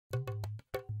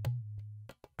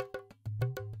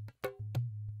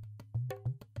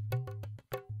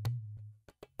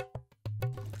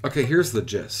Okay, here's the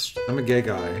gist. I'm a gay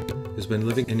guy who's been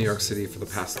living in New York City for the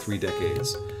past 3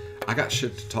 decades. I got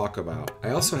shit to talk about.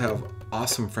 I also have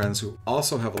awesome friends who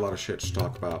also have a lot of shit to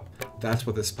talk about. That's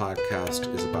what this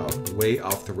podcast is about. Way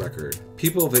off the record.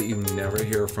 People that you never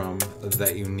hear from,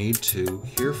 that you need to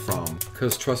hear from.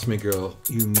 Because trust me, girl,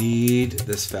 you need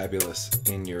this fabulous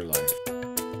in your life.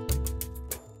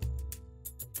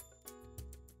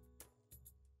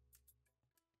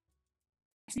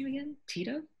 What's his name again?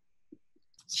 Tito?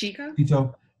 Chico?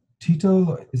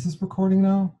 Tito, is this recording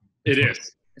now? It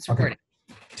is. It's recording.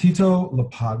 Okay. Tito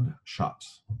Lapad-Shot.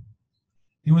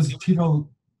 He was Tito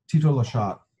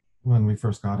Lachat when we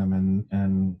first got him, and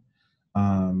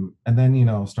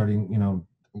then starting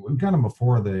we got him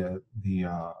before the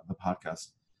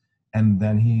podcast, and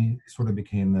then he sort of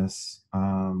became this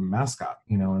mascot,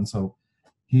 and so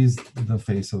he's the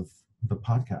face of the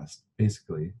podcast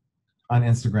basically on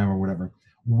Instagram or whatever.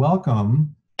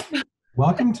 Welcome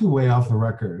to Way Off the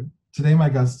Record. Today my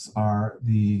guests are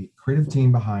the creative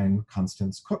team behind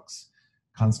Constance Cooks,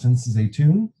 Constance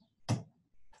Zaytoun,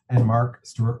 and Mark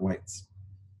Stewart Whites.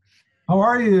 How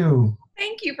are you?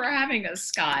 Thank you for having us,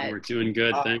 Scott. We're doing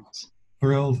good, thanks.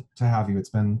 Thrilled to have you. It's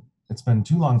been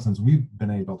too long since we've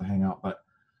been able to hang out, but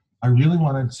I really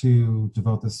wanted to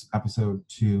devote this episode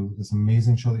to this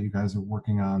amazing show that you guys are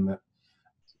working on, that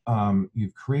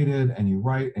you've created and you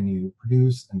write and you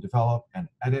produce and develop and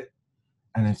edit,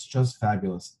 and it's just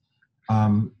fabulous.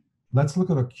 Let's look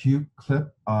at a cute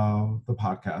clip of the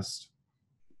podcast.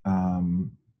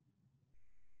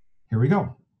 Here we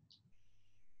go.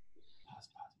 Pause.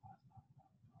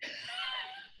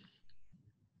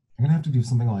 I'm gonna have to do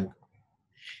something like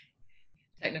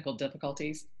Technical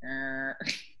difficulties.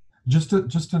 just to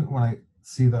when I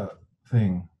see the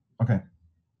thing. Okay.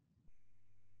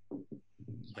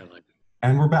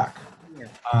 And we're back.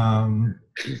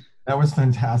 That was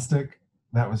fantastic.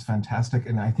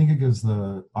 And I think it gives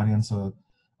the audience a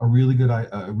really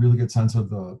good sense of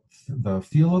the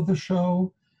feel of the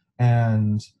show.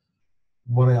 And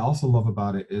what I also love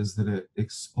about it is that it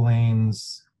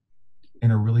explains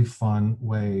in a really fun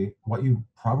way what you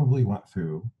probably went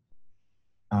through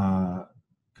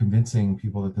convincing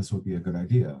people that this would be a good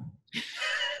idea.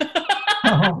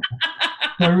 So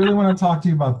I really want to talk to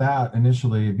you about that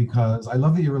initially, because I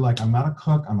love that you were like, I'm not a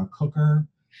cook, I'm a cooker.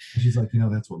 And she's like,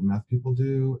 that's what meth people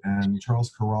do. And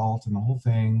Charles Kuralt and the whole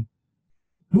thing.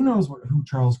 Who knows who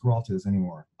Charles Kuralt is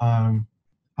anymore? How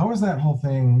was that whole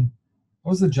thing? What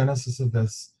was the genesis of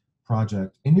this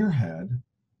project in your head,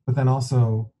 but then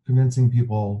also convincing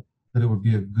people that it would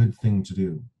be a good thing to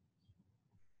do?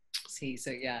 See,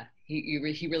 so yeah, he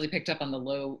really picked up on the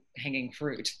low-hanging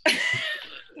fruit.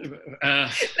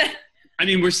 I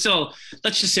mean, let's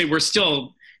just say we're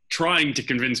still trying to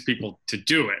convince people to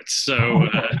do it. So,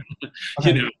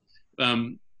 Okay.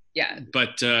 Yeah.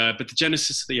 But the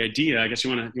genesis of the idea, I guess you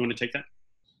want to take that?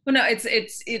 Well, no, it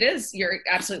is. You're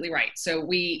absolutely right. So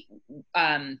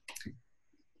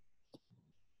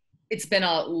it's been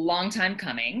a long time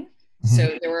coming. Mm-hmm.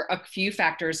 So there were a few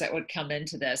factors that would come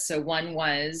into this. So one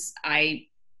was I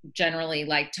generally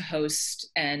like to host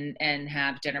and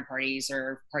have dinner parties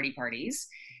or parties.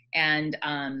 And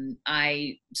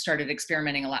I started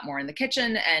experimenting a lot more in the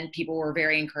kitchen, and people were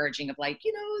very encouraging of like,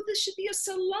 this should be a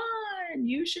salon.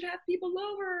 You should have people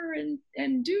over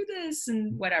and do this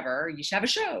and whatever. You should have a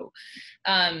show.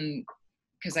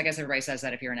 Because I guess everybody says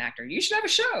that if you're an actor, you should have a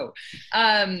show.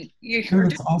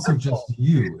 It's also just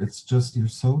you. It's just, you're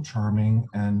so charming,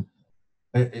 and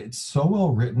it's so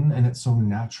well written, and it's so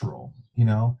natural.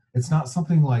 It's not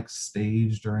something like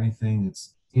staged or anything.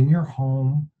 It's in your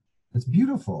home. It's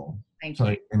beautiful. Thank you.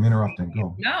 Sorry, I'm interrupting.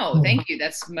 Go. No, thank you.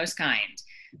 That's most kind.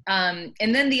 And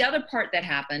then the other part that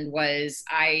happened was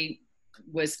I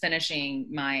was finishing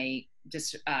my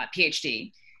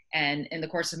PhD. And in the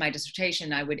course of my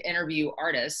dissertation, I would interview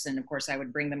artists. And of course, I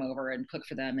would bring them over and cook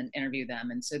for them and interview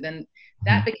them. And so then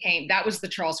that was the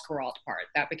Charles Kuralt part.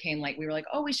 That became like, we were like,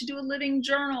 oh, we should do a living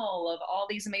journal of all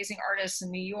these amazing artists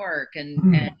in New York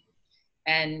and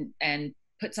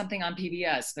put something on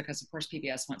PBS, because of course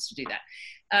PBS wants to do that.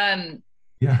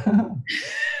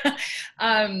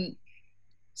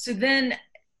 So then,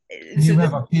 you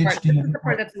have a PhD. This is the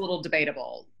part that's a little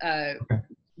debatable,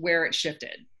 where it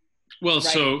shifted. Well,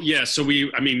 right? so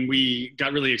we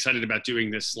got really excited about doing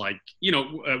this, like,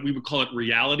 we would call it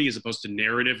reality as opposed to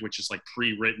narrative, which is like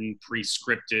pre-written,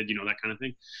 pre-scripted, that kind of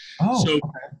thing. Oh, so,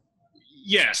 okay.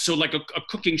 Yeah, so like a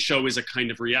cooking show is a kind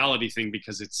of reality thing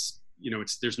because it's,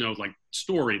 there's no like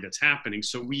story that's happening.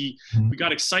 So we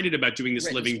got excited about doing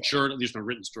this living journal. There's no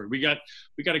written story. We got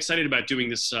excited about doing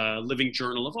this living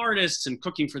journal of artists and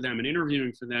cooking for them and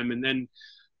interviewing for them. And then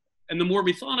And the more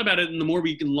we thought about it and the more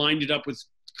we lined it up with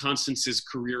Constance's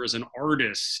career as an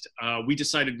artist, we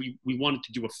decided we wanted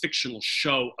to do a fictional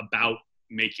show about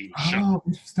making a show. Oh,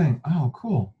 interesting. Oh,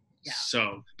 cool. Yeah.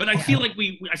 So, but I feel like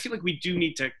we do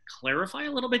need to clarify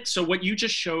a little bit. So what you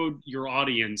just showed your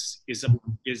audience is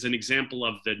an example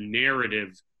of the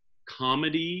narrative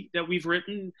comedy that we've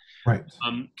written. Right.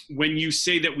 When you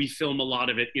say that we film a lot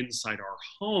of it inside our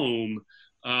home,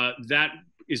 that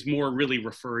is more really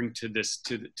referring to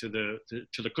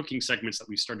the cooking segments that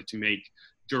we started to make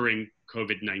during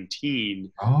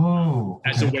COVID-19. Oh, okay.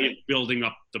 As a way of building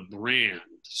up the brand.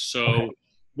 So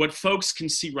what folks can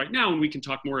see right now, and we can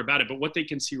talk more about it, but what they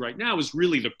can see right now is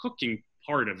really the cooking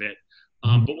part of it.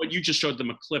 But what you just showed them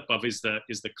a clip of is the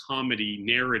comedy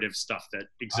narrative stuff that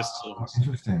exists.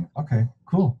 Interesting. Okay,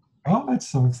 cool. Oh, that's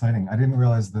so exciting. I didn't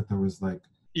realize that there was like...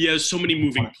 Yeah, so many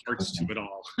moving parts to it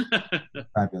all.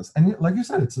 Fabulous. And like you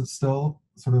said, it's still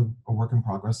sort of a work in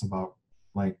progress about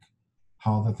like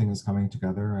how the thing is coming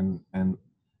together, and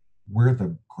we're at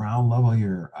the ground level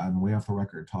here. I'm way off the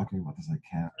record talking about this. I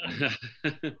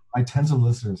can't. My tens of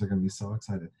listeners are going to be so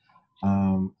excited.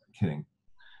 Kidding.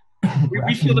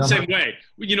 We feel the same way.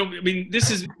 You know, I mean, this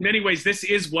is, in many ways, this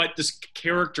is what this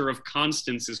character of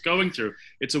Constance is going through.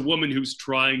 It's a woman who's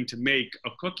trying to make a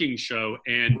cooking show,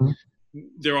 and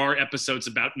there are episodes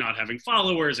about not having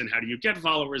followers and how do you get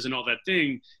followers and all that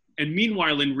thing. And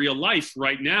meanwhile, in real life,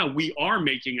 right now, we are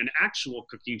making an actual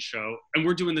cooking show, and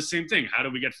we're doing the same thing. How do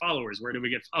we get followers? Where do we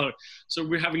get followers? So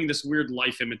we're having this weird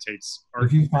life imitates art.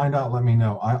 If you find out, let me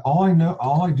know. All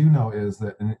I do know is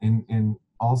that in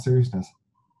all seriousness,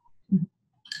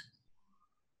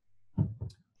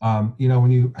 you know,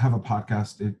 when you have a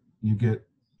podcast, you get,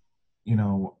 you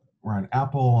know, we're on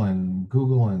Apple and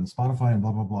Google and Spotify and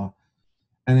blah, blah, blah.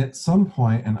 And at some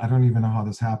point, and I don't even know how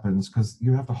this happens, because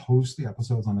you have to host the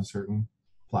episodes on a certain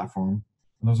platform,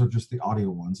 and those are just the audio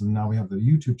ones. And now we have the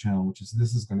YouTube channel, which is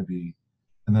this is going to be,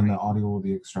 and then the audio will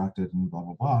be extracted and blah,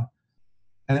 blah, blah.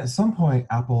 And at some point,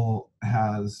 Apple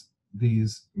has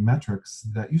these metrics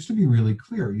that used to be really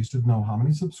clear. You used to know how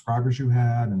many subscribers you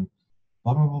had and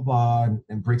blah, blah, blah, blah,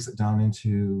 and breaks it down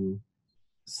into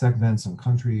segments and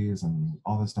countries and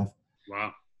all this stuff.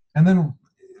 Wow. And then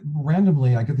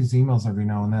randomly, I get these emails every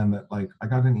now and then that, like, I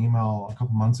got an email a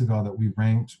couple months ago that we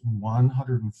ranked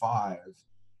 105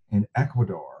 in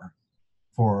Ecuador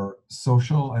for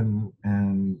social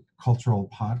and cultural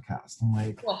podcasts. I'm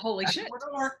like, well, holy shit.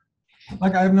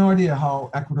 Like, I have no idea how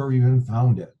Ecuador even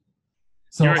found it.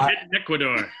 So You're in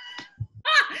Ecuador.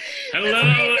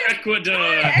 Hello,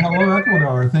 Ecuador. Hello,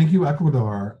 Ecuador. Thank you,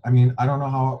 Ecuador. I mean, I don't know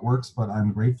how it works, but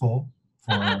I'm grateful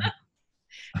for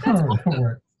it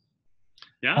works.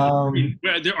 Yeah, I mean,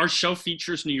 our show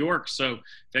features New York, so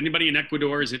if anybody in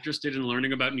Ecuador is interested in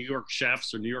learning about New York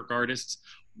chefs or New York artists,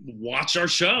 watch our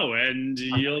show and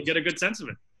you'll get a good sense of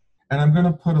it. And I'm going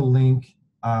to put a link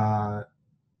on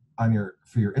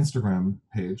for your Instagram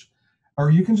page,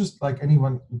 or you can just, like,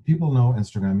 people know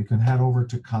Instagram, you can head over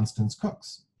to Constance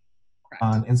Cooks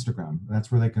on Instagram.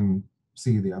 That's where they can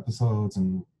see the episodes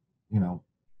and, you know,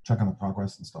 check on the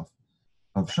progress and stuff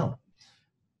of the show.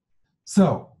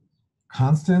 So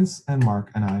Constance and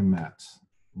Mark and I met.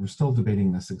 We're still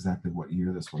debating this exactly what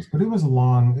year this was, but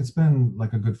it's been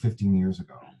like a good 15 years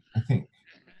ago, I think.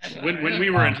 When we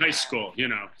were in high school, you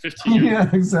know, 15 years. Yeah,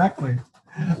 exactly.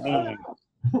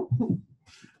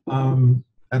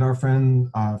 At our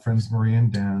friends Maria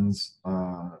and Dan's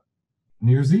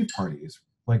New Year's Eve parties,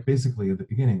 like basically at the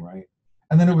beginning, right?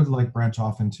 And then it would like branch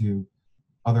off into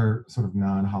other sort of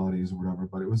non-holidays or whatever,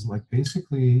 but it was like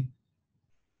basically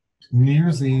New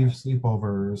Year's Eve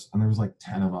sleepovers, and there was like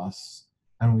 10 of us,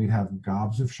 and we'd have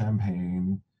gobs of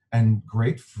champagne and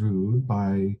great food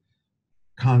by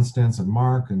Constance and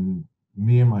Mark and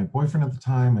me and my boyfriend at the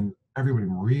time, and everybody,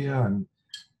 Maria, and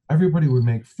everybody would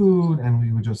make food, and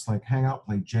we would just like hang out,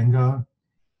 play Jenga.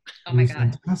 Oh my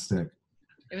God. Fantastic.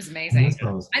 It was amazing.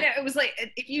 I know, it was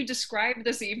like, if you described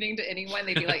this evening to anyone,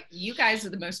 they'd be like, you guys are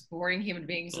the most boring human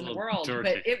beings in the world. Dorky.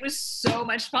 But it was so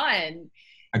much fun.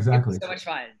 Exactly. So much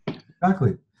fun.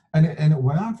 Exactly. And it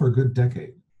went on for a good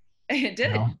decade. It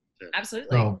did. You know?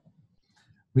 Absolutely. So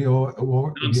we all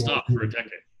non-stop for a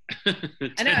decade.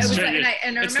 I know. It was, and I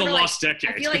it's remember, the lost like,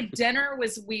 decade. I feel like dinner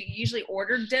was, we usually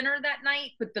ordered dinner that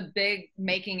night, but the big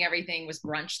making everything was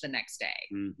brunch the next day.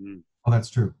 Mm-hmm. Oh, that's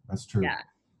true. That's true. Yeah.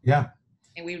 Yeah.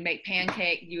 And we would make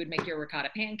you would make your ricotta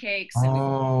pancakes. And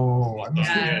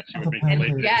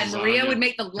and Maria would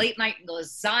make the late night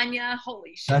lasagna.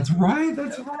 Holy shit. That's right.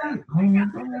 That's right. Oh my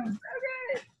God. So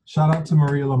good. Shout out to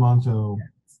Maria Lamonto.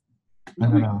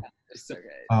 I'm gonna So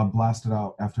good. blast it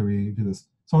out after we do this.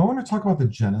 So I want to talk about the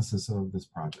genesis of this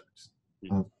project,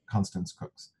 of Constance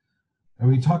Cooks. And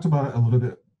we talked about it a little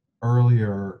bit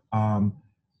earlier.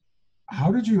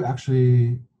 How did you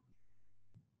actually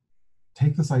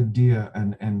take this idea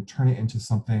and turn it into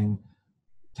something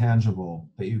tangible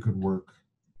that you could work,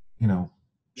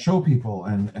 show people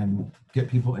and get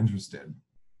people interested?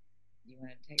 You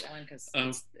want to take that one because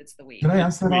it's the week. Did I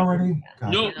ask that already?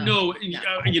 No.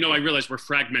 I realize we're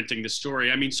fragmenting the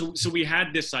story. I mean, so we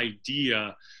had this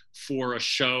idea for a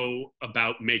show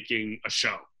about making a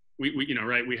show. We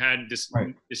right? We had this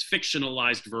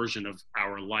fictionalized version of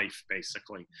our life,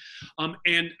 basically.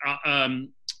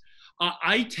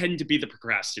 I tend to be the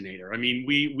procrastinator. I mean,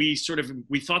 we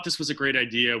thought this was a great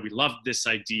idea. We loved this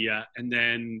idea, and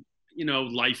then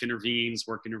life intervenes,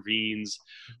 work intervenes,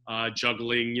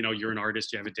 juggling. You're an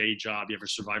artist, you have a day job, you have a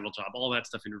survival job, all that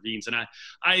stuff intervenes, and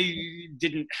I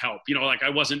didn't help. I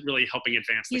wasn't really helping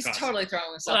advance the cause. He's totally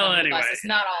throwing himself on the bus. It's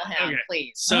not all him,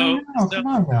 please. So come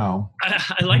on now.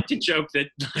 I like to joke that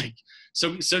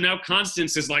so now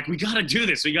Constance is like, we got to do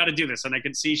this, and I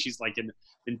can see she's like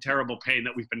in terrible pain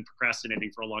that we've been procrastinating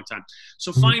for a long time.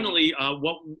 So finally,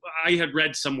 what I had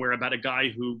read somewhere about a guy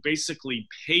who basically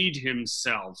paid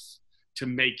himself to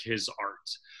make his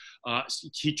art.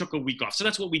 He took a week off. So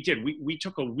that's what we did. We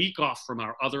took a week off from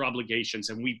our other obligations,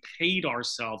 and we paid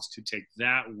ourselves to take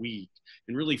that week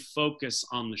and really focus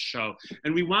on the show.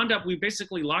 And we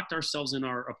basically locked ourselves in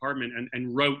our apartment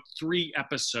and wrote 3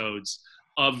 episodes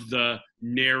of the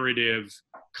narrative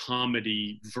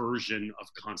comedy version of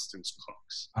Constance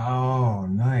Cooks. Oh,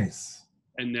 nice.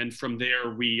 And then from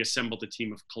there, we assembled a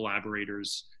team of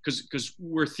collaborators because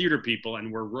we're theater people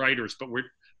and we're writers, but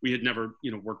we had never,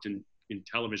 worked in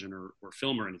television or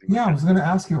film or anything. Yeah, I was going to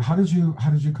ask you, how did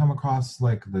you come across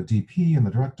like the DP and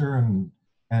the director and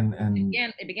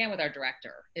it began with our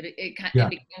director. It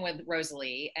began with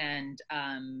Rosalie, and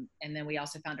then we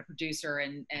also found a producer,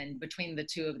 and between the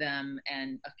two of them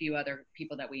and a few other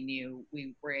people that we knew,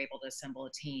 we were able to assemble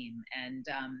a team.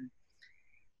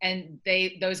 And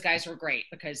those guys were great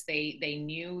because they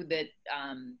knew that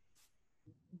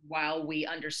while we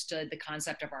understood the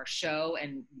concept of our show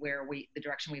and the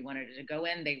direction we wanted it to go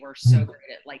in, they were so great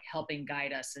at like helping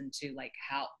guide us into like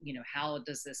how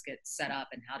does this get set up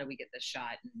and how do we get this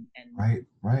shot, and right.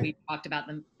 We talked about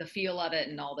the feel of it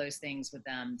and all those things with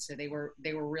them. So they were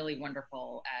really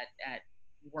wonderful at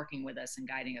working with us and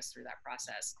guiding us through that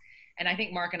process. And I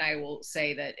think Mark and I will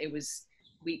say that it was,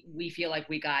 we feel like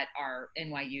we got our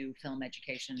NYU film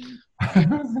education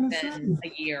within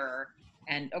a year.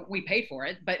 And we paid for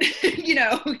it, but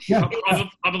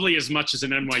probably as much as an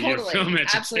NYU film education.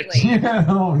 Absolutely. Yeah,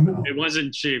 no. It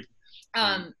wasn't cheap.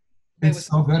 It's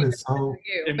so good. It's so.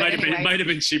 It might have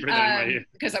been cheaper than NYU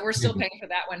because we're still paying for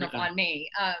that one on me.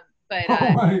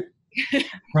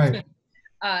 Right.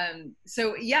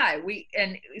 So yeah, we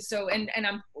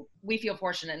feel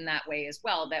fortunate in that way as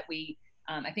well that we.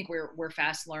 I think we're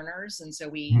fast learners, and so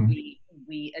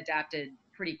we adapted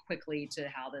pretty quickly to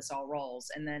how this all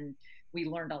rolls, and then we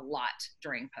learned a lot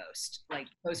during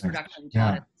post-production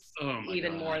taught us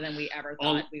even more than we ever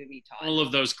thought we would be taught. All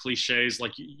of those cliches,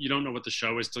 like you don't know what the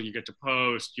show is till you get to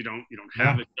post. You don't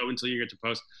have a show until you get to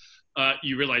post.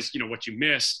 You realize what you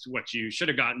missed, what you should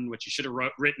have gotten, what you should have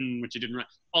written, what you didn't write.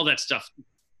 All that stuff,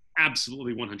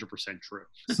 absolutely 100% true.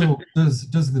 So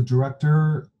does the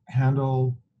director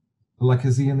handle, like,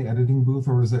 is he in the editing booth,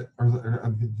 or do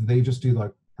they just do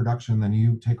like production, then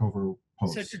you take over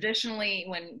post? So traditionally,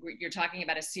 when you're talking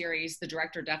about a series, the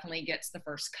director definitely gets the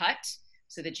first cut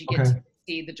so that you get to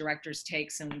see the director's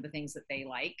takes and the things that they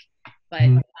like.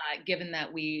 But given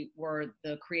that we were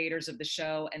the creators of the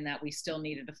show and that we still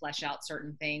needed to flesh out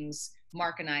certain things,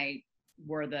 Mark and I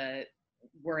were in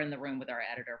the room with our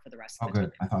editor for the rest of the time.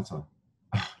 Good. I thought so.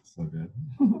 So good.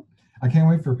 I can't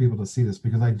wait for people to see this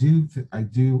because I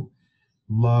do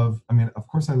love, of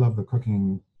course I love the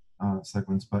cooking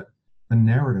sequence, but the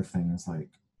narrative thing is like,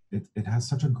 it has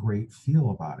such a great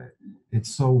feel about it.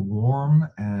 It's so warm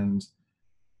and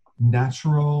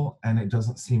natural, and it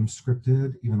doesn't seem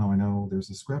scripted, even though I know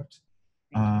there's a script.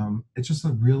 It's just a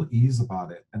real ease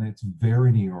about it, and it's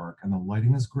very New York, and the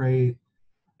lighting is great,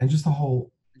 and just the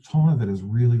whole tone of it is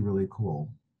really, really cool.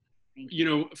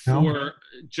 For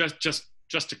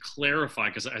just to clarify,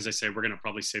 because as I say, we're going to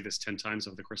probably say this 10 times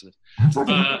over the course of this,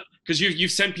 because you've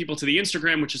sent people to the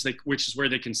Instagram, which is where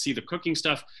they can see the cooking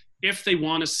stuff. If they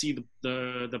want to see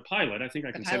the pilot, I think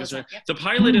I can say this right. Yeah. The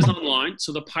pilot is online,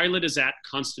 so the pilot is at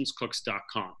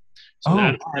constancecooks.com. So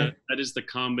that is the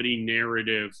comedy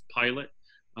narrative pilot.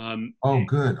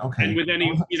 Good. Okay. And with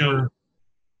any,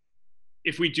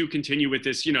 if we do continue with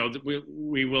this,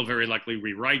 we will very likely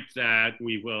rewrite that.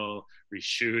 We will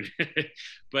reshoot it,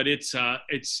 but it's a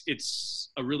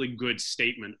really good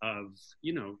statement of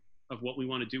what we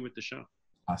want to do with the show.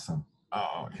 Awesome.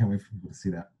 Oh, I can't wait for people to see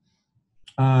that.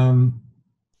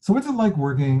 So what's it like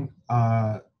working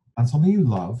on something you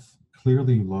love?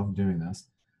 Clearly you love doing this.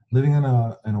 Living in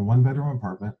a 1-bedroom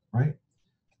apartment, right?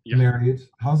 Yeah. Married.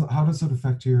 How does it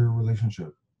affect your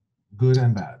relationship? Good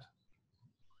and bad.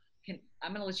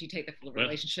 I'm going to let you take the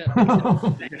relationship.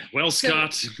 Well,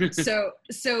 Scott. So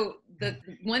the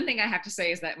one thing I have to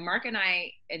say is that Mark and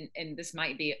I, and this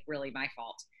might be really my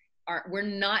fault, we're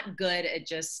not good at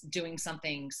just doing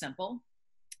something simple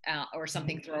or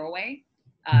something throwaway.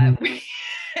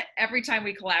 Every time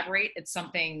we collaborate, it's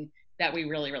something that we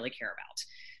really, really care about.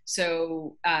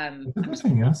 So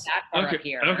yes. that part up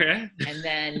here. Okay. And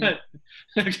then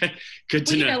okay. Good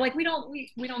to know. Like we don't do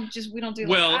well,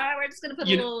 we're just gonna put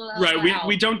a little right.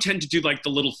 We don't tend to do like the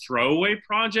little throwaway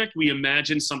project. We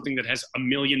imagine something that has a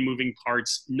million moving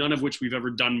parts, none of which we've ever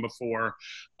done before,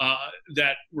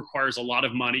 that requires a lot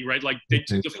of money, right? Like the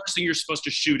first thing you're supposed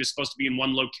to shoot is supposed to be in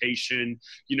one location,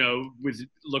 you don't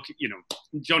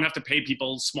have to pay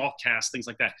people, small cast, things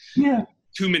like that. Yeah.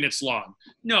 2 minutes long.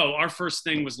 No, our first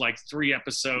thing was like 3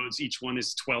 episodes. Each one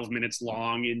is 12 minutes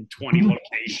long in 20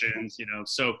 locations,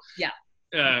 So yeah,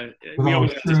 we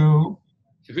always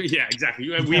yeah, exactly.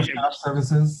 We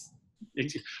services.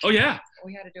 Oh yeah,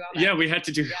 we had to do all that. Yeah, we had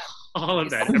to do all of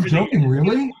that. Are you joking,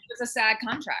 really? It was a SAG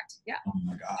contract. Yeah. Oh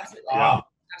my God. Absolutely. Wow.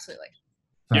 Absolutely.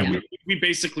 Yeah, we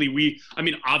basically,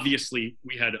 obviously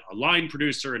we had a line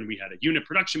producer and we had a unit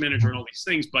production manager and all these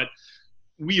things, but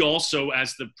we also,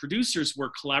 as the producers,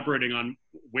 were collaborating on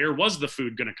where was the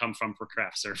food going to come from for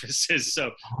craft services.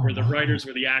 So we're the writers,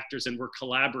 we're the actors, and we're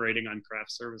collaborating on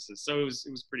craft services. So it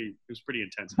was pretty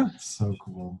intense. That's so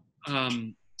cool.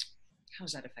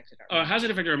 How's that affected our marriage? How's it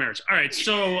affected our marriage? All right.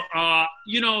 So,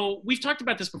 we've talked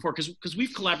about this before because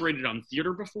we've collaborated on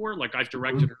theater before. Like I've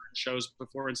directed her shows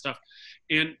before and stuff.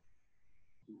 And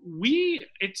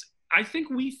I think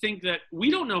we think that we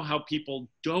don't know how people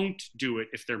don't do it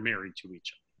if they're married to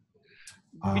each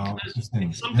other. Because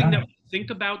it's something that we think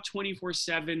about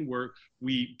 24/7, where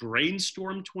we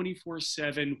brainstorm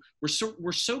 24/7.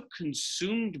 We're so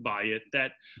consumed by it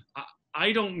that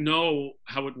I don't know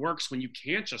how it works when you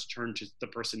can't just turn to the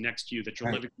person next to you that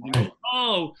you're living with and go,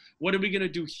 oh, what are we going to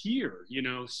do here?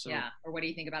 So. Yeah. Or what do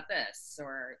you think about this?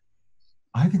 Or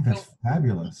I think that's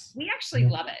fabulous. We actually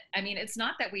love it. I mean, it's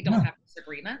not that we don't have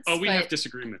disagreements. Oh, we have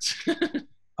disagreements.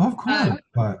 Of course,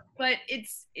 but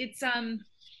it's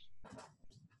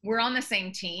we're on the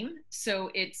same team, so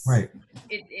it's right.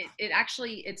 It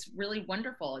actually, it's really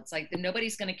wonderful. It's like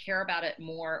nobody's going to care about it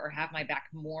more or have my back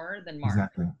more than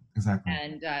Mark. Exactly.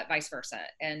 And vice versa.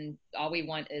 And all we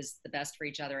want is the best for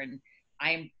each other. And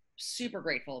I am super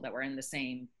grateful that we're in the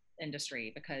same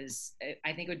industry, because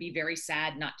I think it would be very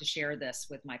sad not to share this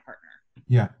with my partner.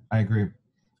 Yeah, I agree.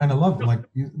 And I love, like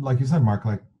you said, Mark,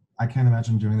 like I can't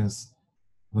imagine doing this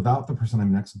without the person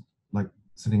I'm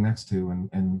sitting next to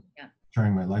and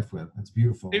sharing my life with. It's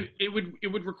beautiful.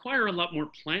 It would require a lot more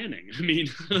planning. I mean,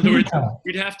 in other words,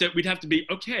 we'd have to be,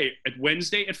 okay, at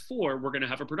Wednesday at 4, we're going to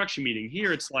have a production meeting.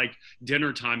 Here it's like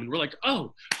dinner time, and we're like,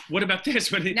 oh, what about this?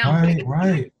 Now,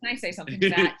 right. Can I say something to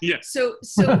that? Yes. So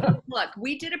look,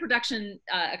 we did a production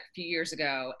a few years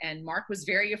ago, and Mark was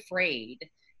very afraid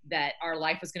that our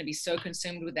life was going to be so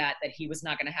consumed with that he was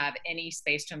not going to have any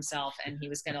space to himself, and he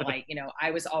was going to I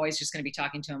was always just going to be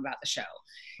talking to him about the show.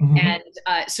 Mm-hmm. And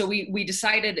so we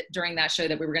decided during that show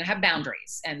that we were going to have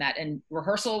boundaries, and that in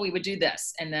rehearsal we would do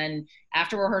this, and then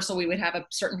after rehearsal we would have a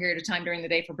certain period of time during the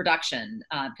day for production,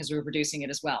 because we were producing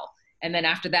it as well, and then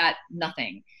after that,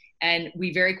 nothing. And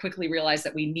we very quickly realized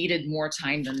that we needed more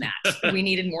time than that. We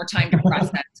needed more time to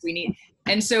process.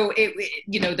 And so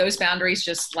it those boundaries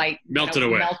just melted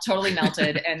away. Totally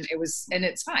melted, and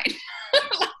it's fine.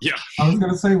 Yeah. I was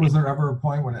gonna say, was there ever a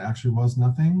point when it actually was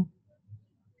nothing?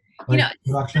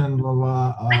 Production, blah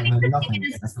blah, I think nothing.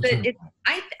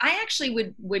 I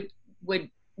actually would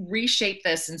reshape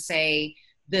this and say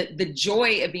the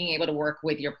joy of being able to work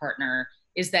with your partner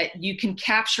is that you can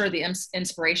capture the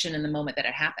inspiration in the moment that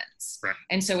it happens. Right.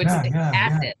 And so it's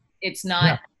additive. It's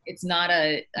not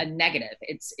a negative.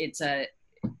 It's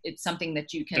something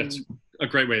that you can. That's a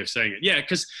great way of saying it. Yeah,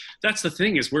 because that's the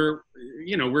thing is we're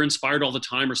inspired all the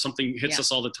time, or something hits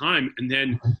us all the time, and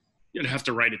then you'd have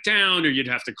to write it down, or you'd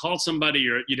have to call somebody,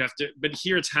 or you'd have to. But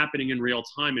here it's happening in real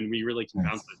time, and we really can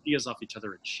bounce ideas off each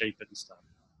other and shape it and stuff.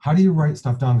 How do you write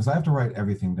stuff down? Because I have to write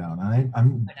everything down.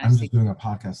 I'm just doing a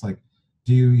podcast. Like,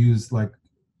 do you use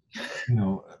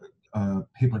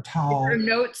paper towel. There are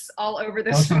notes all over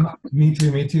the Okay, shop. me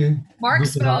too.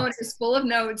 Mark's Google phone Docs. is full of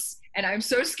notes, and I'm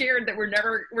so scared that we're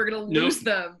gonna lose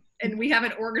them, and we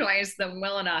haven't organized them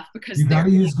well enough because You got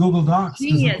to use Google Docs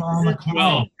because it's all on the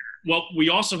cloud. Well, we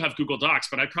also have Google Docs,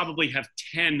 but I probably have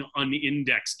 10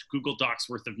 unindexed Google Docs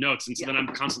worth of notes. And so then I'm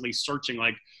constantly searching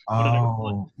like, what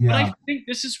are they? But I think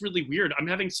this is really weird. I'm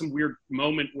having some weird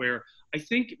moment where I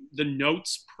think the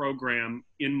notes program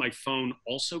in my phone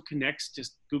also connects to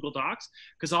Google Docs,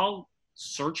 because I'll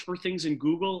search for things in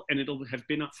Google and it'll have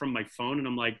been up from my phone. And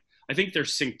I'm like, I think they're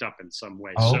synced up in some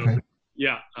way. Okay.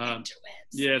 Yeah,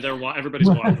 everybody's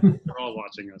watching. They're all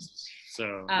watching us.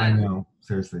 So I know,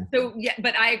 seriously. So yeah,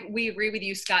 but we agree with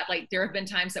you, Scott. Like there have been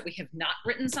times that we have not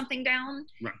written something down,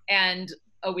 right. And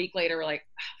a week later we're like,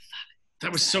 oh, fuck,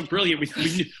 that was so brilliant. We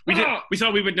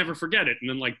thought we would never forget it, and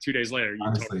then like 2 days later,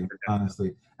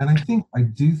 honestly, and I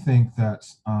do think that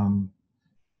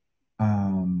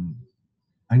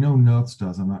I know Notes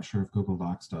does. I'm not sure if Google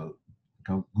Docs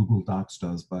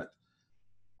does, but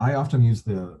I often use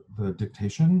the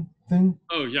dictation thing.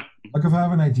 Oh yeah. Like if I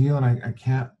have an idea and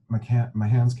my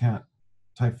hands can't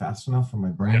type fast enough for my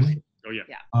brain. Yes. Oh yeah.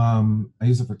 I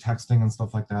use it for texting and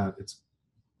stuff like that. It's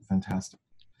fantastic.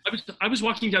 I was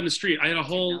walking down the street. I had a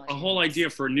whole idea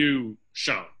for a new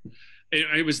show.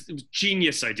 It was a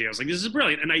genius idea. I was like, this is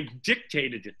brilliant, and I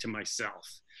dictated it to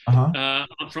myself.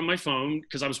 From my phone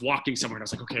because I was walking somewhere and I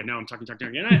was like, okay, now I'm talking,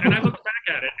 and I looked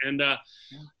back at it and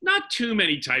not too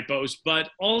many typos, but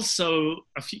also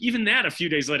a few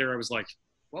days later I was like,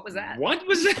 what was that? What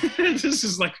was that? This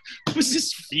is like, what was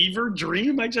this fever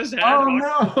dream I just had? Oh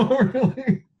no,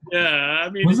 really? Yeah, I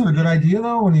mean, was it a good idea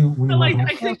though when you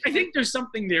I think there's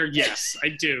something there. Yes, I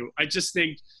do. I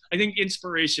think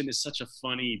inspiration is such a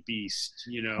funny beast.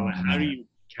 You know, how do you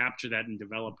capture that and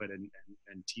develop it and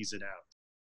tease it out?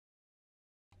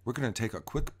 We're going to take a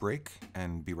quick break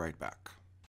and be right back.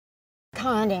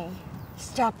 Connie,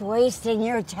 stop wasting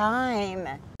your time.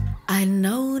 I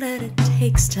know that it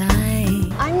takes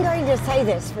time. I'm going to say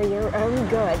this for your own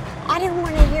good. I don't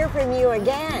want to hear from you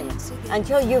again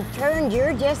until you've turned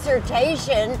your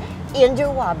dissertation into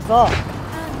a book.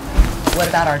 What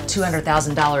about our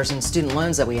 $200,000 in student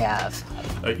loans that we have?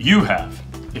 You have.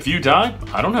 If you die,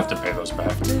 I don't have to pay those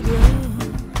back.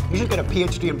 You should get a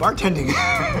PhD in bartending.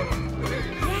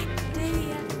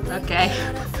 Okay,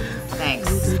 thanks.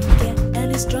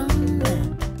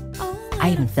 I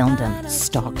even filmed him,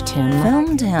 stalked him,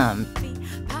 filmed him.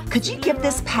 Could you give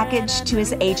this package to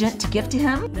his agent to give to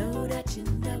him?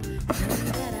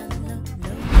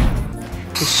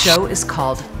 The show is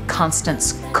called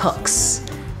Constance Cooks,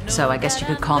 so I guess you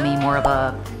could call me more of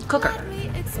a cooker.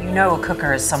 You know a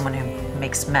cooker is someone who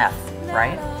makes meth,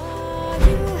 right?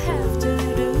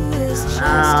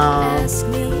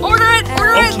 Order it!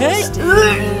 Okay.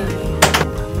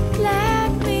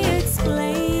 Let me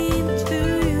explain to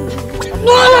you.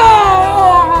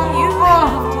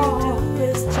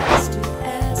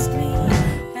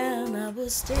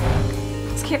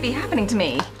 This can't be happening to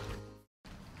me.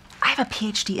 I have a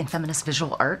PhD in feminist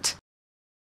visual art.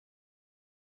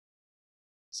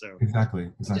 So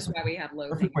exactly. Which is why we have low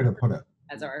perfect way to put it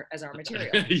as our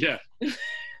material. Yeah.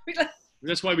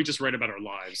 That's why we just write about our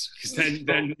lives, because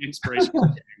then inspiration.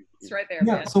 It's right there.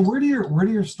 Yeah. Man. So where do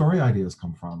your story ideas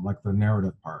come from? Like the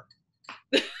narrative part.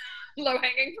 Low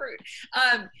hanging fruit.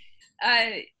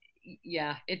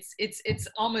 Yeah. It's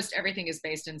almost everything is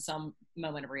based in some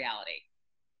moment of reality.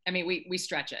 I mean, we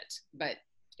stretch it, but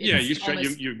yeah,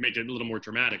 you make it a little more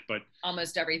dramatic, but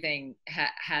almost everything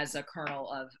has a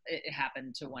kernel of it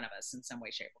happened to one of us in some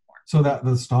way, shape, or form. So that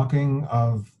the stalking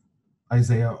of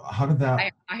Isaiah, how did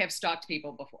that? I have stalked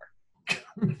people before.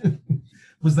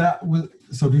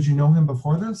 So did you know him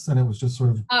before this, and it was just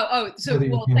sort of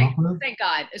thank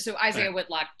God. So Isaiah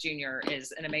Whitlock Jr.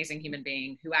 is an amazing human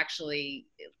being who actually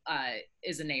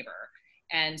is a neighbor,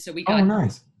 and so we got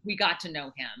to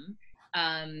know him.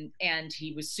 And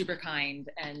he was super kind,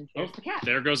 and there's the cat.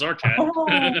 There goes our cat.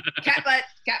 Cat butt.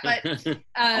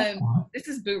 This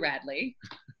is Boo Radley.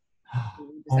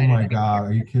 Oh my God,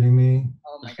 are you kidding me?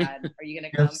 Oh my God, are you gonna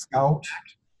come? Scout.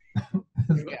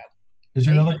 Is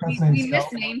your other cousin named We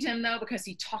Scout? misnamed him though because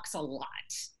he talks a lot,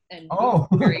 and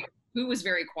Boo was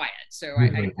very quiet. So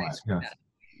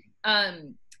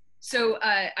So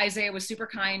Isaiah was super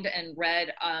kind and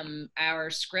read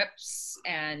our scripts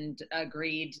and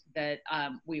agreed that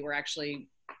we were actually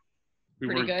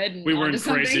pretty good. And we weren't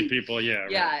crazy something. people, yeah.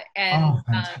 Yeah, right. And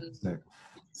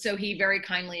so he very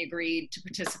kindly agreed to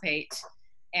participate,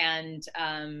 and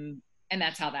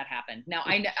that's how that happened. Now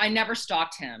I never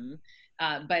stalked him,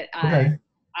 but I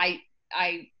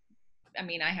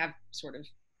mean I have sort of.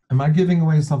 Am I giving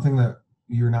away something that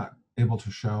you're not able to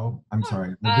show? I'm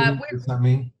sorry. The video, it's not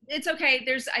me. It's okay.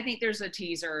 I think there's a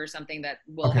teaser or something that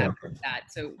will have that.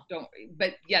 So don't.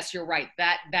 But yes, you're right.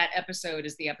 That episode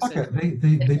is the episode. Okay,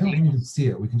 they don't need to see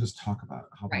it. We can just talk about it.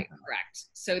 How about right. that? Correct.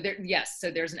 So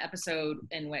So there's an episode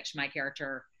in which my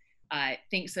character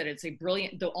thinks that it's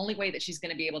the only way that she's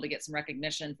going to be able to get some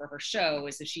recognition for her show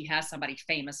is if she has somebody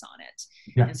famous on it.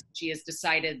 Yeah. And so she has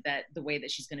decided that the way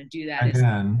that she's going to do that is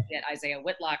to get Isaiah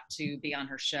Whitlock to be on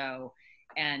her show.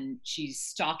 And she's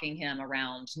stalking him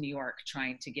around New York,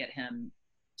 trying to get him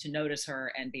to notice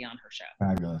her and be on her show.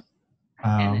 Fabulous.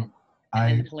 And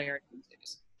then hilarity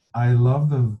ensues. I love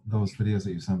those videos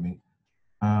that you sent me.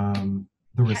 The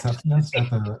receptionist at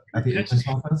the agent's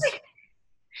office.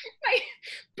 My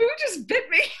boo just bit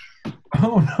me.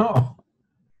 Oh no.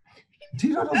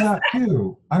 Tito does that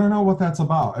too. I don't know what that's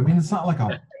about. I mean, it's not like a, I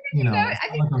think he knows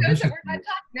that we're not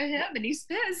talking to him and he's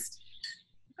pissed.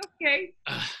 Okay.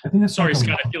 I think it's sorry,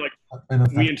 Scott. I feel like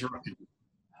we interrupted you.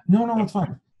 No, it's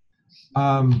fine.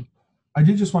 I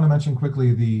did just want to mention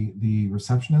quickly the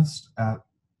receptionist at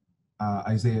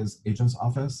Isaiah's agent's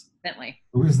office. Bentley.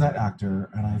 Who is that actor?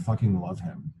 And I fucking love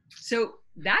him. So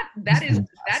that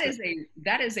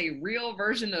is a real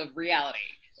version of reality.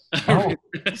 Oh.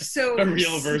 So a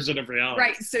real version of reality.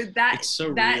 Right. So that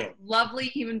real. lovely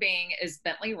human being is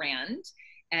Bentley Rand,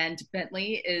 and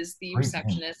Bentley is the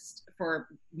receptionist for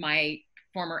my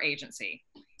former agency.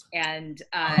 And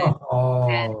and I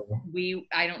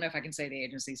don't know if I can say the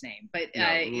agency's name, but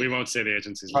we won't say the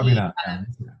agency's probably name. Not.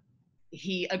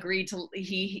 He agreed to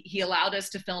he allowed us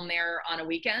to film there on a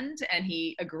weekend, and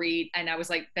he agreed, and I was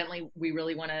like, Bentley, we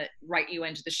really want to write you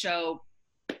into the show.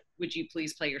 Would you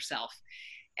please play yourself?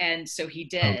 And so he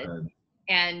did.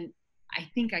 And I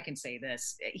think I can say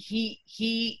this.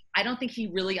 I don't think he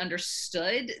really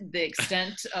understood the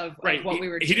extent of what we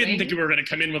were doing. He didn't think we were going to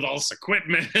come in with all this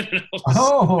equipment. I think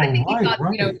he thought,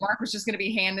 Mark was just going to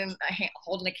be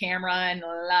holding a camera and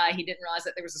he didn't realize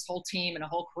that there was this whole team and a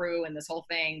whole crew and this whole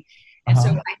thing. And so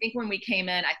I think when we came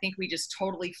in, I think we just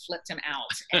totally flipped him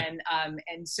out. And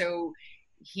so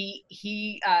I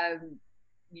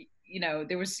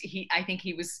think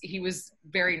he was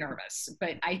very nervous,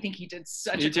 but I think he did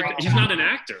such a great job. He's not an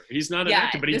actor. He's not an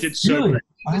actor, but he did so great.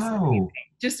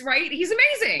 Just right. He's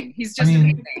amazing. He's just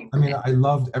amazing. I mean, I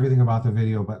loved everything about the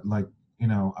video, but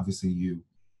obviously you,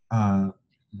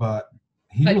 but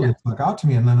he really stuck out to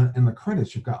me. And then in the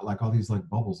credits, you've got like all these like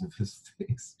bubbles of his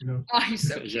face, Oh, he's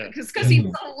so cute. Because he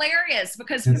was hilarious.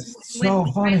 Because it's so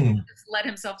funny. He just let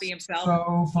himself be himself.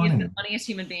 So funny. He's the funniest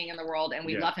human being in the world, and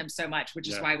we love him so much, which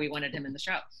is why we wanted him in the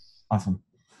show. Awesome.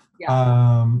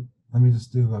 Yeah. Let me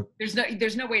just do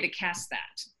There's no way to cast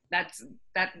that. I think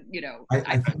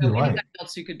don't know you're right. anybody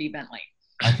else who could be Bentley.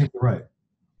 I think you're right.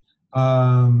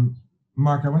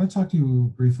 Mark, I want to talk to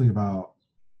you briefly about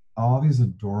all these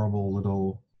adorable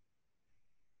little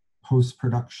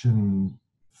post-production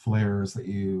flares that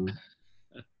you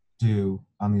do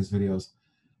on these videos.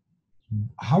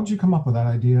 How did you come up with that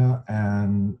idea,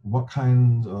 and what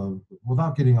kind of,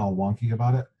 without getting all wonky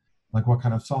about it, like what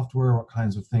kind of software, what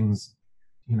kinds of things,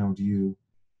 do you,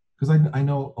 because I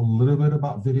know a little bit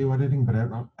about video editing, but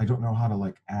I don't know how to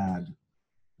like add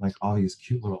like all these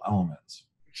cute little elements.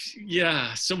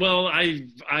 Yeah. So, well,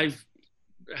 I've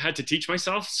had to teach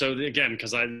myself. So again,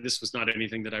 because this was not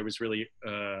anything that I was really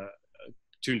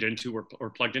tuned into or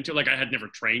plugged into. Like I had never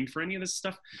trained for any of this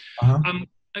stuff.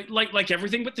 Like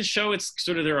everything with the show, it's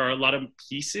sort of, there are a lot of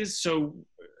pieces. So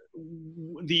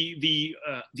the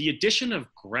addition of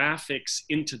graphics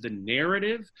into the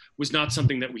narrative was not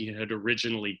something that we had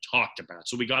originally talked about.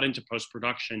 So we got into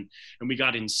post-production and we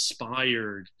got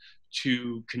inspired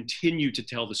to continue to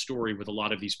tell the story with a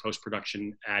lot of these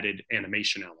post-production added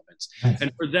animation elements. Nice.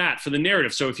 And for the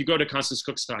narrative, so if you go to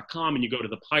ConstanceCooks.com and you go to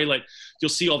the pilot, you'll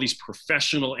see all these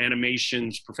professional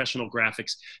animations, professional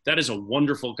graphics. That is a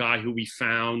wonderful guy who we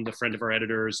found, a friend of our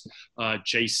editors,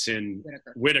 Jason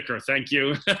Whitaker. Thank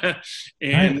you.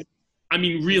 And nice. I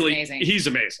mean, really, he's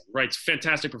amazing, right? It's a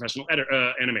fantastic professional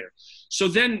animator. So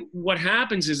then what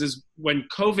happens is when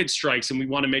COVID strikes and we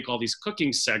want to make all these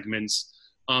cooking segments,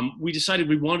 we decided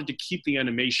we wanted to keep the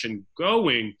animation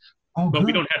going, but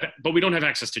we don't have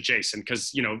access to Jason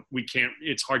because we can't.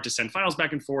 It's hard to send files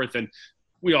back and forth, and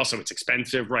it's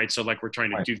expensive, right? So like we're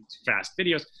trying to do fast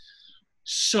videos.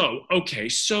 So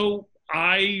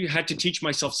I had to teach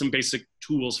myself some basic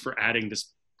tools for adding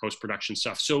this post-production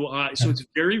stuff. So it's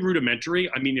very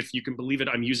rudimentary. I mean, if you can believe it,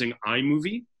 I'm using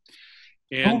iMovie.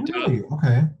 And, really?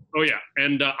 Okay. Oh yeah,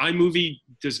 and iMovie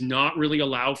does not really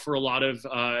allow for a lot of,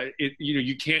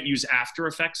 you can't use After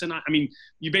Effects. And I mean,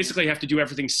 you basically have to do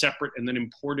everything separate and then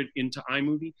import it into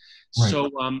iMovie. Right. So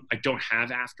I don't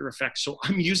have After Effects. So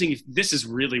I'm using, this is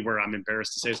really where I'm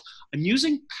embarrassed to say this, I'm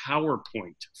using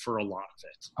PowerPoint for a lot of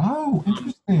it. Oh,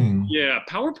 interesting. Yeah,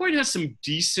 PowerPoint has some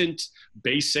decent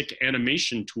basic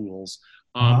animation tools.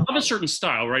 Of a certain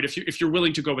style, right? If you're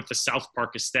willing to go with the South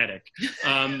Park aesthetic,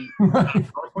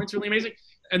 PowerPoint's really amazing.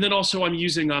 And then also I'm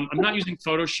using, I'm not using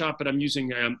Photoshop, but I'm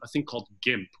using a thing called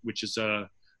GIMP, which is a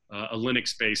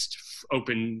Linux-based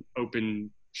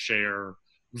open share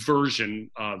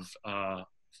version of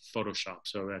Photoshop.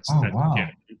 So that's wow.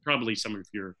 Yeah, probably some of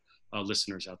your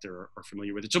listeners out there are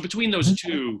familiar with it. So between those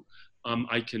two, I'm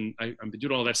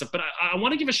doing all that stuff. But I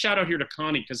want to give a shout out here to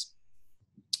Connie, because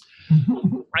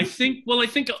I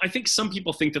think some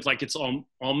people think that like it's all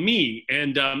me,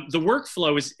 and the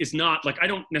workflow is not like, I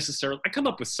don't necessarily, I come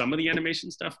up with some of the animation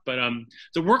stuff, but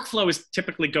the workflow is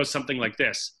typically goes something like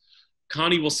this.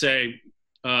 Connie will say,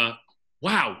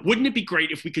 wow, wouldn't it be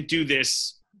great if we could do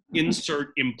this,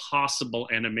 insert impossible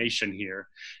animation here,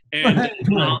 and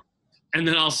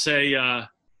then I'll say,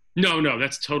 no,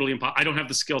 that's totally impossible. I don't have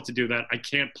the skill to do that. I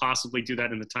can't possibly do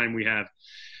that in the time we have.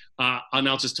 And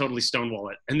I'll just totally stonewall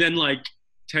it. And then like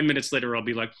 10 minutes later, I'll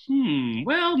be like,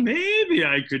 well, maybe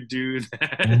I could do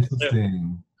that.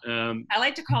 Interesting. I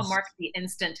like to call Mark the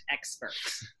instant expert.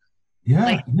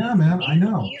 Yeah, yeah, man, I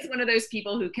know. He's one of those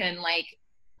people who can like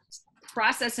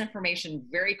process information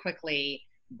very quickly,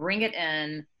 bring it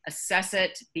in, assess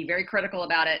it, be very critical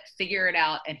about it, figure it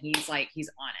out, and he's on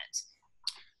it.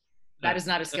 That is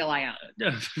not a skill I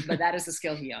own, but that is the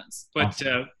skill he owns.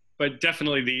 But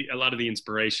definitely a lot of the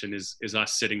inspiration is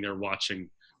us sitting there watching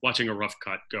a rough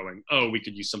cut, going, oh, we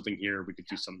could use something here, we could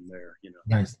do something there, you know.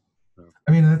 Nice.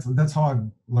 I mean, that's how I've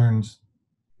learned,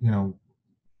 you know,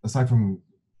 aside from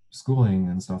schooling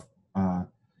and stuff,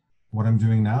 what I'm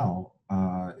doing now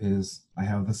is I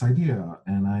have this idea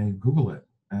and I Google it,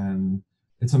 and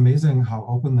it's amazing how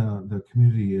open the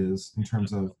community is in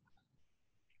terms of,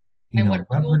 you know,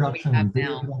 web production and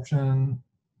video production.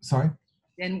 Sorry?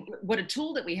 And what a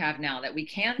tool that we have now, that we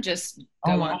can just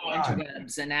go on the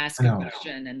interwebs and ask a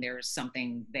question and there's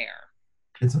something there.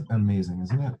 It's amazing,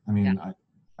 isn't it? I mean,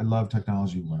 I love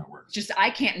technology when it works. Just, I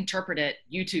can't interpret it.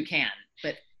 You two can,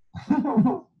 but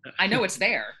I know it's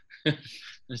there.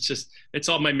 It's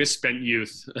all my misspent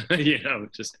youth, you know,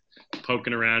 just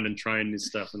poking around and trying new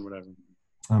stuff and whatever.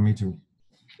 Oh, me too.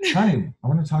 Hi, I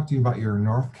want to talk to you about your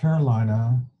North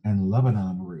Carolina and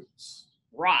Lebanon roots.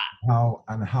 Right. How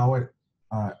it,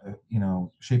 you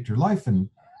know, shaped your life and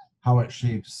how it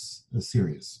shapes the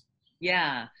series.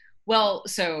 Yeah. Well,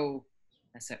 so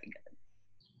that's so good.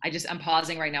 I'm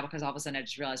pausing right now because all of a sudden I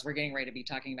just realized we're getting ready to be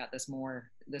talking about this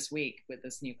more this week with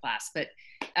this new class. But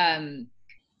so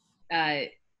I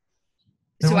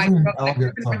grew up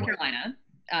in North Carolina,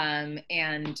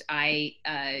 and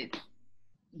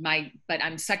but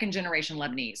I'm second generation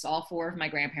Lebanese. All four of my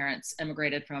grandparents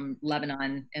immigrated from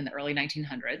Lebanon in the early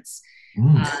 1900s,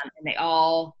 and they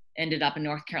all ended up in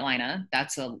North Carolina.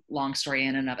 That's a long story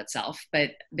in and of itself,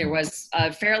 but there was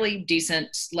a fairly decent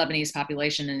Lebanese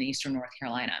population in eastern North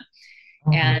Carolina.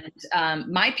 And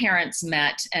my parents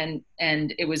met, and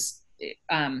it was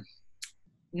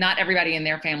not everybody in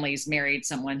their families married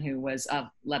someone who was of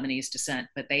Lebanese descent,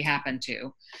 but they happened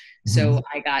to. So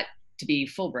I got to be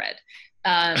full bred.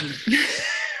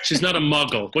 She's not a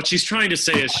muggle. What she's trying to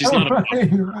say is she's not a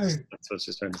muggle. Right. That's what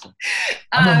she's trying to say.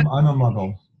 I'm a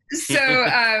muggle.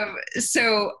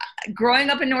 So growing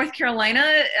up in North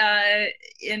Carolina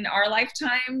in our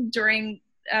lifetime during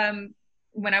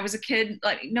when I was a kid,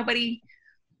 like nobody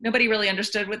really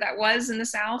understood what that was in the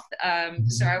South.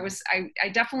 So I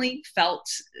definitely felt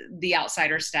the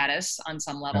outsider status on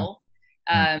some level.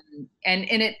 And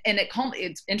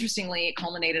it's interestingly, it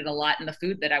culminated a lot in the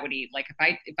food that I would eat. Like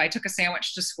if I took a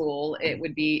sandwich to school, it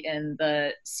would be in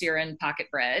the Syrian pocket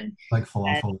bread, like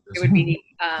falafel. It would be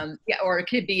or it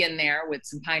could be in there with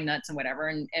some pine nuts and whatever.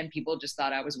 And people just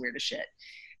thought I was weird as shit,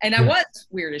 and I was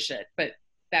weird as shit, but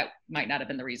that might not have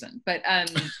been the reason. But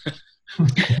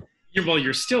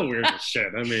you're still weird as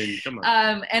shit. I mean, come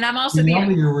on. And I'm also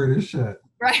you're weird as shit.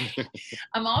 Right.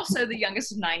 I'm also the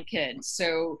youngest of 9 kids,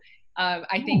 so.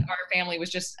 I think our family was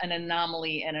just an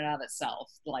anomaly in and of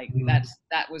itself. Like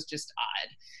that was just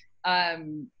odd.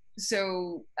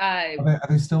 Are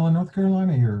they still in North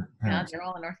Carolina? Your parents? Yeah, they're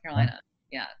all in North Carolina.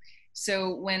 Yeah.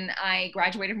 So when I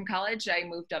graduated from college, I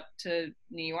moved up to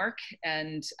New York,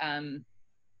 and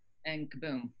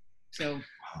kaboom. So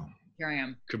here I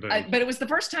am. But it was the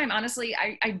first time, honestly,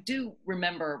 I do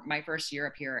remember my first year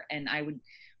up here, and I would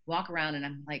walk around and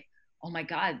I'm like, oh my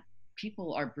God,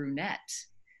 people are brunette.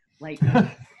 Like,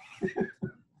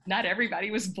 not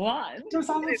everybody was blonde. It's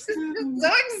so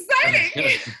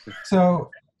exciting.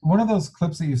 So one of those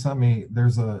clips that you sent me,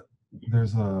 there's a,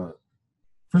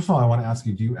 first of all, I want to ask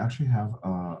you, do you actually have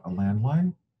a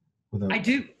landline with I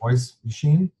do. voice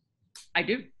machine? I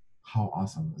do. How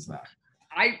awesome is that?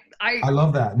 I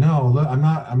love that. No, look, I'm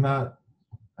not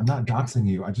doxing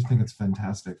you. I just think it's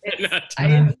fantastic.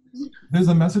 There's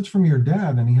a message from your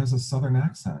dad, and he has a Southern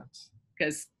accent.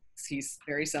 Because he's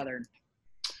very Southern.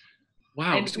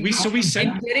 Wow. And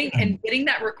getting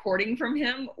that recording from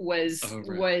him was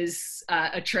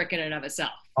a trick in and of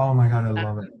itself. Oh my God, I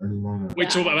love it. I love it. Wait,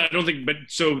 so I don't think, but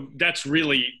so that's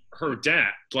really her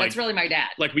dad. Like, that's really my dad.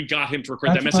 Like we got him to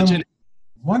record that message. I'm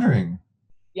wondering.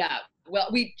 Yeah. Well,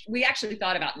 we actually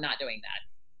thought about not doing that,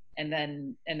 and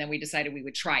then we decided we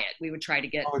would try it. We would try to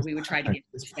get him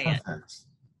to say it.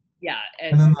 Yeah.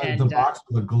 And then the box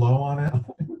with a glow on it.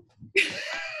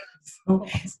 So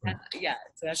awesome. Yeah.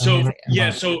 I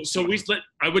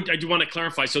do want to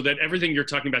clarify so that everything you're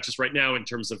talking about just right now in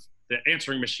terms of the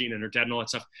answering machine and her dad and all that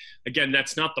stuff, again,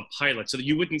 that's not the pilot. So that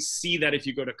you wouldn't see that if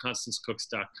you go to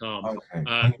constancecooks.com. Okay.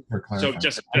 Thank you for clarifying. So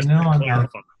just I know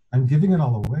I'm giving it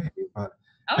all away, but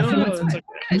I'm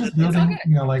just building,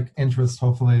 like interest,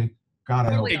 hopefully. God,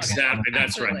 I hope exactly.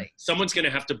 That's right. Someone's going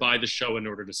to have to buy the show in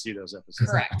order to see those episodes.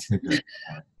 Correct.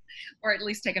 Or at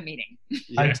least take a meeting.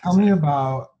 Yeah. Tell me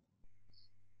about.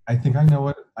 I think I know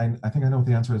what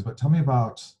the answer is, but tell me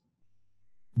about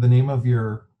the name of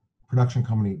your production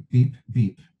company, Beep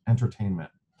Beep Entertainment,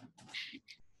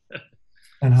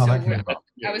 and how that came about.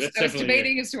 I was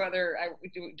debating as to whether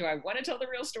do I want to tell the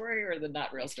real story or the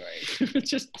not real story.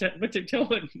 Just tell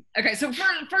it. Okay, so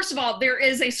first of all, there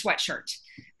is a sweatshirt.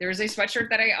 There is a sweatshirt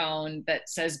that I own that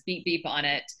says Beep Beep on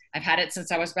it. I've had it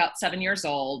since I was about 7 years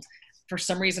old. For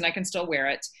some reason, I can still wear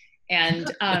it.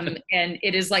 And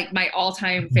it is like my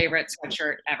all-time favorite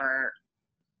sweatshirt ever,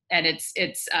 and it's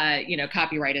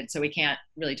copyrighted, so we can't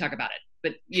really talk about it.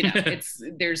 But it's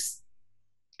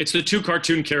the two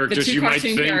cartoon characters. The two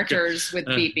cartoon characters with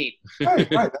Beep Beep. Right.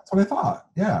 That's what I thought.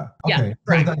 Yeah. Okay. Yeah,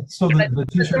 right. So the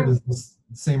T-shirt is the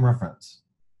same reference.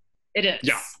 It is.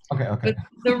 Yeah. Okay. But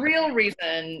the real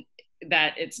reason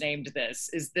that it's named this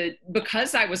is that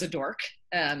because I was a dork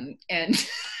and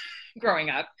growing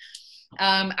up.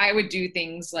 I would do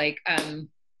things like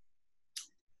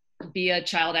be a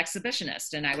child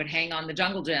exhibitionist, and I would hang on the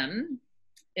jungle gym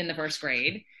in the first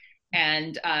grade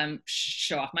and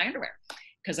show off my underwear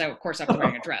because of course I was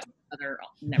wearing a dress.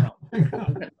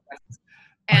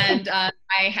 And I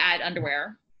had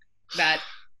underwear that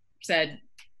said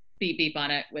beep beep on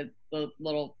it with the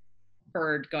little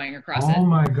bird going across it. Oh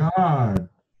my God.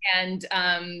 And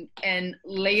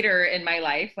later in my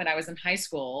life, when I was in high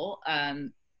school,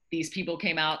 these people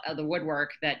came out of the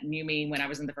woodwork that knew me when I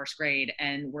was in the first grade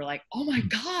and were like, "Oh my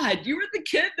God, you were the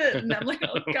kid that," and I'm like,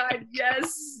 "Oh God,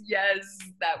 yes,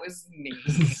 that was me."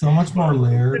 This is so much more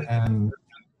layered and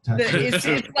it's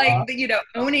like,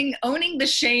 owning the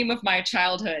shame of my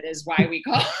childhood is why we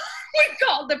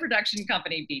called the production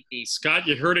company Beep Beep. Scott,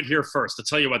 you heard it here first. I'll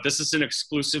tell you what, this is an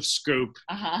exclusive scoop.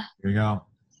 Uh-huh. Here you go.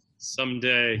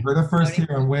 Someday. We're the first here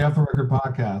on Way Off the Record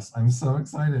podcast. I'm so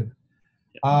excited.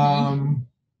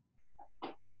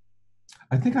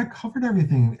 I think I covered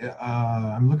everything.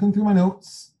 I'm looking through my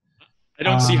notes. I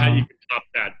don't see how you can top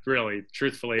that, really,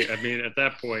 truthfully. I mean, at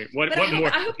that point, what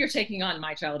more? I hope you're taking on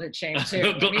my childhood shame,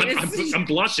 too. I'm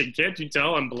blushing. Can't you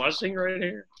tell I'm blushing right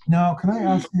here? Now, can I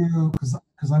ask you,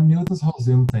 because I'm new at this whole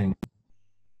Zoom thing.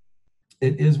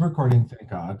 It is recording, thank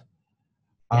God.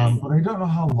 Yes. But I don't know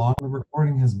how long the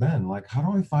recording has been. Like, how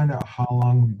do I find out how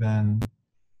long we've been?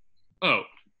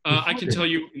 I can tell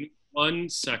you in 1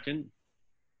 second.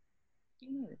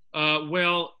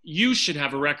 Well, you should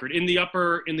have a record in the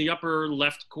upper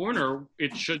left corner.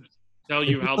 It should tell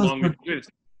you how long we've been.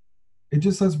 It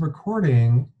just says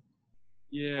recording.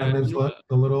 Yeah. And there's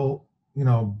the little,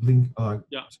 blink, sort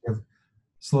of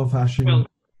slow fashion. Well,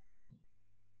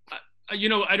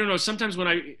 I don't know. Sometimes when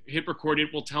I hit record,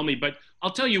 it will tell me, but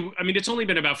I'll tell you. I mean, it's only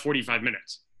been about 45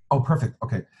 minutes. Oh, perfect.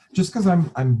 Okay. Just because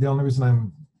I'm the only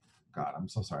reason I'm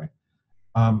so sorry.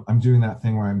 I'm doing that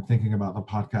thing where I'm thinking about the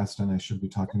podcast and I should be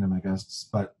talking to my guests,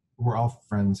 but we're all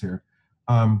friends here.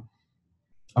 I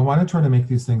want to try to make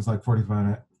these things like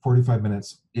 45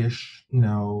 minutes-ish,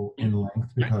 in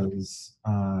length, because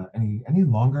any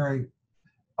longer,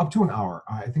 up to an hour.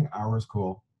 I think an hour is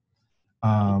cool.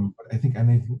 But I think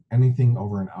anything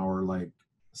over an hour, like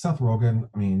Seth Rogen,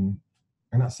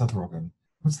 or not Seth Rogen.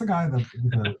 What's the guy with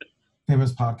the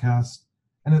famous podcast?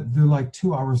 And they're like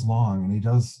 2 hours long, and he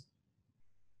does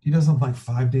them like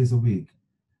 5 days a week.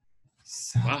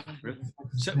 Wow. Really?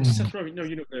 Seth Rogen. No,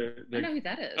 you know I know who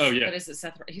that is. Oh yeah. But is it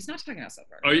Seth? He's not talking about Seth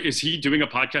Rogen. Oh, is he doing a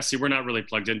podcast? See, we're not really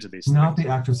plugged into these. Not things.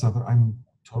 the actor Seth. I'm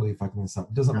totally fucking this up.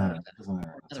 It doesn't matter. It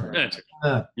doesn't matter.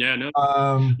 Yeah, no.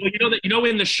 Well, you know,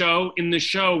 in the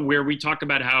show where we talk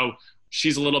about how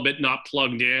she's a little bit not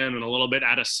plugged in and a little bit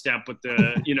out of step with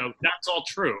the, you know, that's all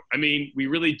true. I mean, we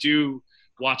really do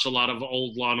watch a lot of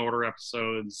old Law and Order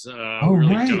episodes. Right. I was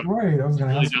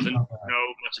going to ask you doesn't about that. know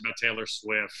much about Taylor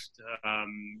Swift.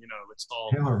 You know, it's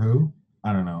all Taylor who?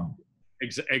 I don't know.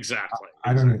 Exactly.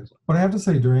 I don't know. But I have to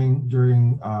say, during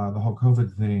the whole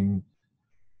COVID thing,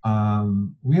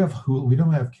 we have Hulu.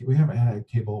 We haven't had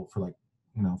cable for like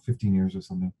 15 years or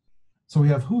something. So we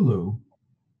have Hulu,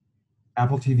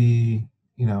 Apple TV,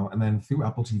 and then through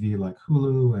Apple TV, like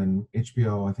Hulu and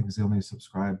HBO, I think is the only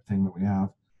subscribed thing that we have.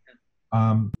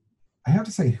 I have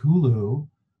to say Hulu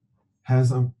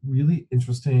has a really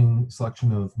interesting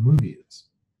selection of movies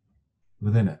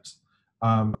within it.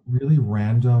 Really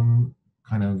random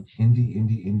kind of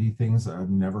indie things that I've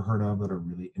never heard of that are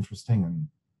really interesting and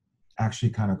actually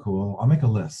kind of cool. I'll make a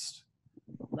list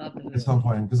at some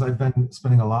point because I've been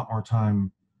spending a lot more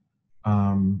time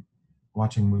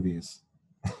watching movies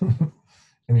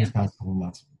in these past couple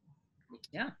months.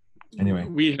 Yeah. Anyway,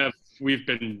 we've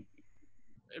been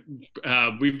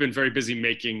very busy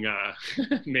making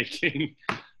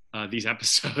these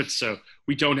episodes. So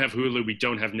we don't have Hulu, we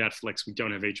don't have Netflix, we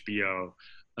don't have HBO.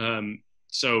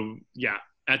 So yeah,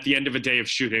 at the end of a day of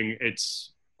shooting,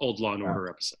 it's old Law and Order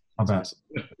episode. I'll bet.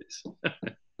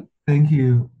 Thank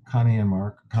you, Connie and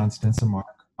Mark, Constance and Mark.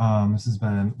 This has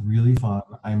been really fun.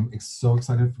 I'm so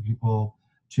excited for people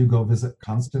to go visit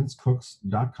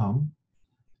constancecooks.com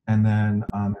and then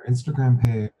on their Instagram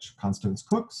page, Constance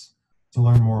Cooks, to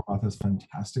learn more about this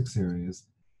fantastic series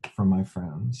from my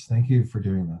friends. Thank you for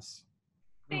doing this.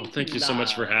 Thank you so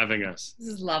much for having us. This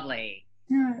is lovely.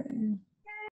 Yay.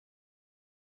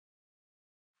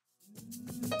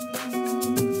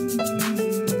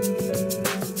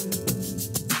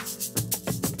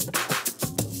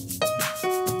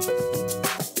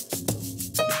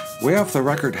 Way Off the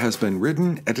Record has been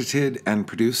written, edited, and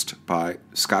produced by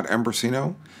Scott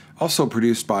Ambrosino, also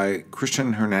produced by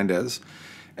Christian Hernandez,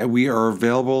 and we are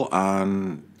available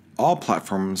on all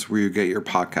platforms where you get your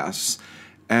podcasts.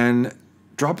 And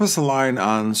drop us a line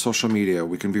on social media.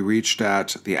 We can be reached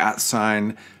at the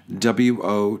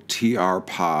 @WOTR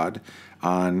pod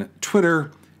on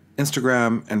Twitter,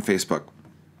 Instagram, and Facebook.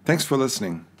 Thanks for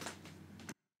listening.